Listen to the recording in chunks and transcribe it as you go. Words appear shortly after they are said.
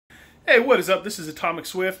Hey, what is up? This is Atomic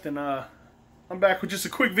Swift, and I'm back with just a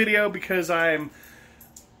quick video because I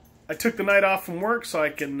took the night off from work so I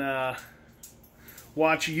can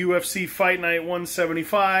watch UFC Fight Night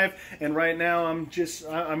 175, and right now I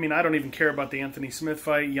mean, I don't even care about the Anthony Smith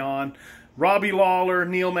fight, yawn. Robbie Lawler,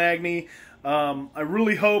 Neil Magny. I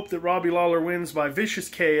really hope that Robbie Lawler wins by vicious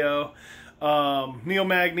KO. Neil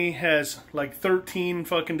Magny has like 13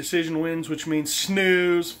 fucking decision wins, which means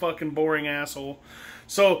snooze, fucking boring asshole.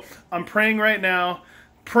 So I'm praying right now,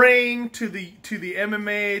 praying to the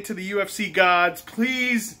MMA, to the UFC gods,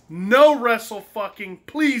 please, no wrestle fucking,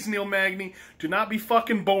 please Neil Magny, do not be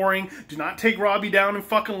fucking boring, do not take Robbie down and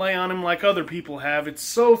fucking lay on him like other people have. It's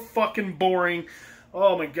so fucking boring.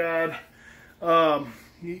 Oh my god.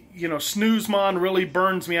 You know, Snoozemon really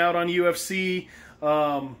burns me out on UFC.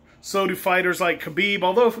 So do fighters like Khabib.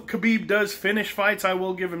 Although Khabib does finish fights, I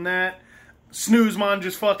will give him that. Snoozemon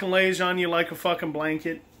just fucking lays on you like a fucking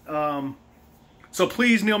blanket. So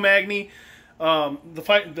please, Neil Magny.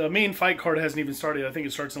 The main fight card hasn't even started. I think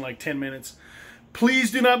it starts in like 10 minutes.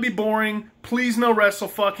 Please do not be boring. Please no wrestle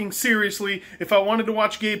fucking. Seriously, if I wanted to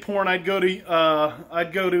watch gay porn, I'd go to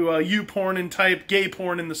YouPorn and type gay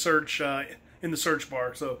porn in the search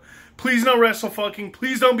bar. So please no wrestle fucking.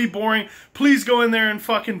 Please don't be boring. Please go in there and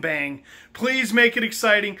fucking bang. Please make it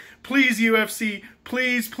exciting. Please UFC.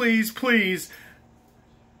 Please, please, please.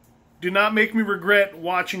 Do not make me regret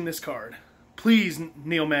watching this card. Please,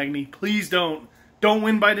 Neil Magny. Please don't. Don't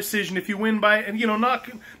win by decision. If you win by, you know, knock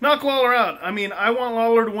Lawler out. I mean, I want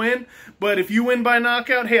Lawler to win, but if you win by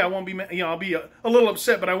knockout, hey, I won't be, you know, I'll be a little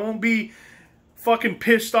upset, but I won't be fucking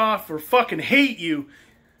pissed off or fucking hate you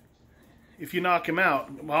if you knock him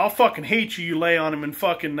out. Well, I'll fucking hate you, you lay on him and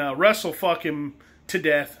fucking wrestle fuck him to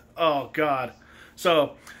death. Oh, God.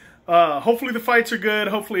 So, hopefully the fights are good.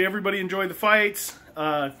 Hopefully everybody enjoyed the fights.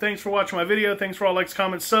 Thanks for watching my video. Thanks for all likes,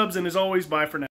 comments, subs, and as always, bye for now.